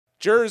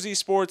Jersey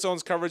Sports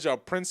Zone's coverage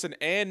of Princeton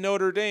and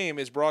Notre Dame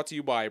is brought to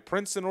you by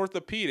Princeton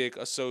Orthopedic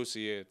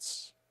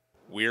Associates.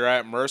 We're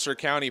at Mercer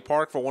County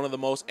Park for one of the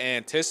most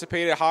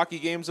anticipated hockey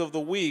games of the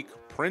week,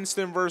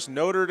 Princeton versus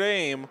Notre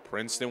Dame.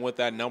 Princeton with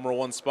that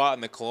 #1 spot in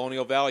the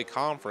Colonial Valley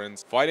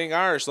Conference. Fighting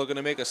Irish looking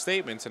to make a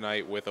statement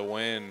tonight with a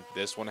win.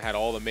 This one had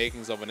all the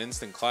makings of an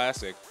instant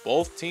classic.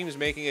 Both teams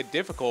making it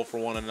difficult for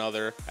one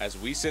another as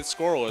we sit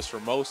scoreless for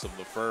most of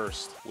the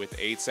first. With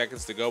 8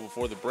 seconds to go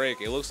before the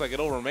break, it looks like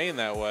it'll remain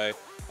that way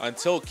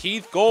until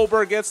Keith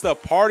Goldberg gets the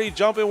party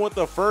jumping with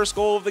the first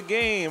goal of the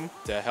game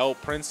to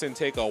help Princeton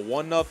take a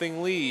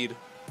 1-0 lead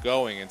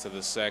going into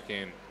the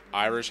second.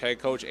 Irish head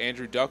coach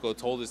Andrew Ducko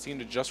told his team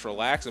to just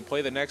relax and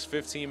play the next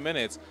 15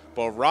 minutes,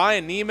 but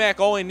Ryan Nemec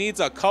only needs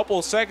a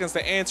couple seconds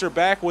to answer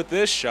back with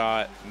this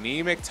shot.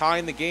 Nemec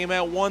tying the game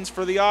at once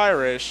for the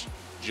Irish,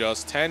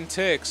 just 10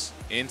 ticks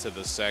into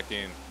the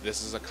second.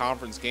 This is a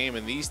conference game,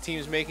 and these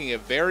teams making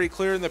it very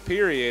clear in the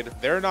period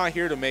they're not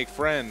here to make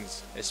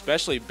friends,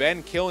 especially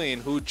Ben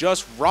Killian, who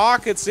just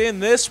rockets in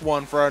this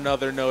one for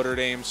another Notre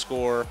Dame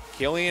score.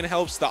 Killian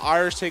helps the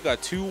Irish take a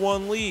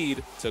 2-1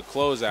 lead to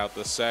close out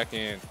the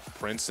second.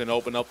 Princeton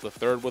opened up the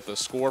third with a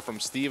score from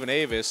Steven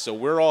Avis, so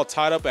we're all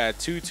tied up at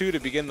 2-2 to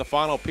begin the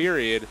final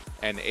period,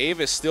 and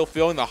Avis, still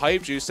feeling the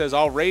hype juice, says,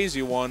 "I'll raise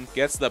you one,"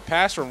 gets the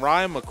pass from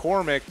Ryan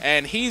McCormick,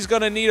 and he's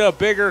gonna need a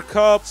bigger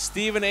cup.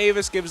 Steven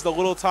Avis gives the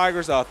Little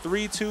Tigers a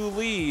 3-2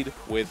 lead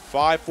with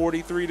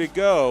 5:43 to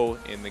go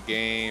in the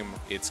game.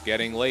 It's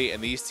getting late,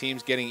 and these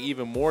teams getting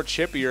even more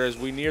chippier as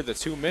we near the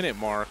 2-minute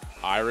mark.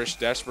 Irish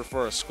desperate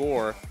for a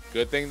score.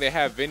 Good thing they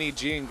have Vinny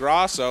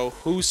Giangrasso,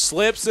 who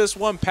slips this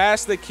one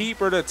past the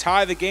keeper to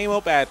tie the game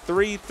up at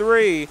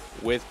 3-3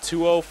 with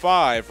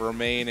 2:05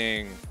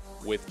 remaining.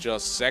 With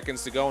just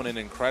seconds to go in an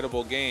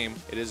incredible game,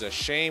 it is a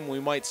shame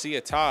we might see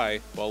a tie,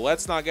 but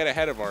let's not get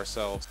ahead of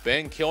ourselves.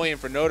 Ben Killian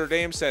for Notre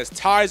Dame says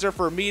ties are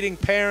for meeting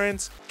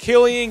parents.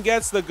 Killian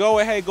gets the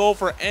go-ahead goal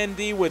for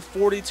ND with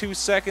 42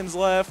 seconds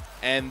left,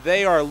 and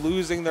they are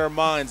losing their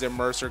minds at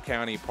Mercer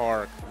County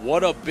Park.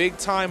 What a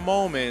big-time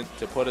moment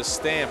to put a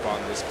stamp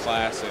on this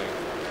classic.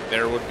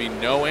 There would be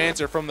no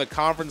answer from the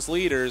conference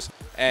leaders,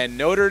 and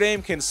Notre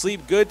Dame can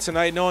sleep good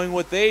tonight knowing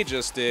what they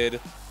just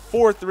did.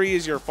 4-3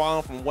 is your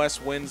final from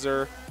West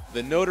Windsor.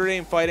 The Notre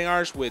Dame Fighting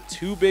Irish with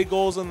 2 big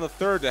goals in the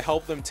third to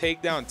help them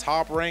take down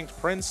top-ranked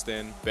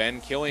Princeton. Ben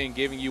Killian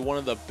giving you one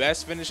of the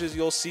best finishes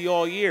you'll see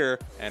all year,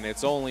 and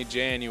it's only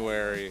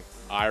January.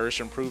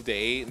 Irish improved to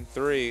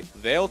 8-3.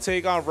 They'll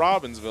take on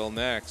Robbinsville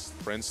next.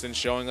 Princeton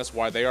showing us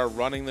why they are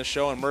running the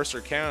show in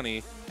Mercer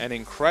County. An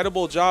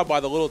incredible job by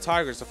the Little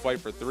Tigers to fight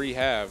for 3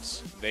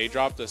 halves. They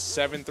dropped to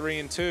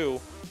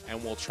 7-3-2.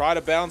 And will try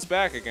to bounce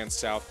back against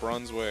South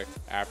Brunswick.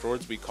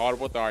 Afterwards, we caught up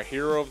with our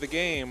hero of the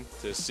game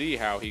to see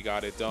how he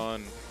got it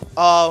done.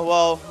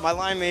 Well, my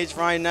line mates,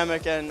 Ryan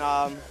Nemec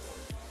and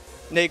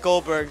Nate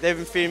Goldberg, they've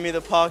been feeding me the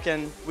puck,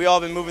 and we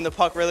all been moving the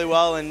puck really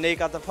well, and Nate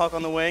got the puck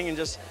on the wing and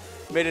just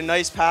made a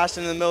nice pass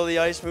in the middle of the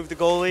ice, moved the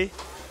goalie,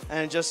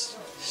 and just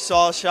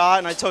saw a shot,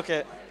 and I took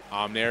it.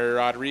 I'm Neri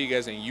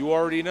Rodriguez, and you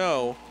already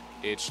know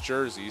it's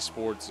Jersey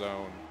Sports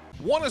Zone.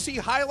 Want to see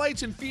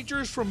highlights and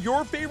features from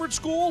your favorite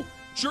school?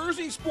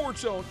 Jersey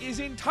Sports Zone is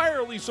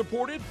entirely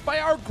supported by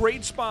our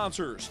great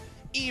sponsors.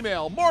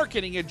 Email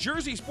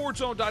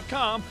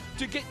marketing@jerseysportszone.com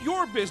to get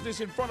your business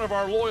in front of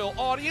our loyal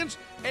audience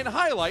and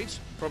highlights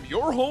from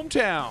your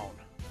hometown.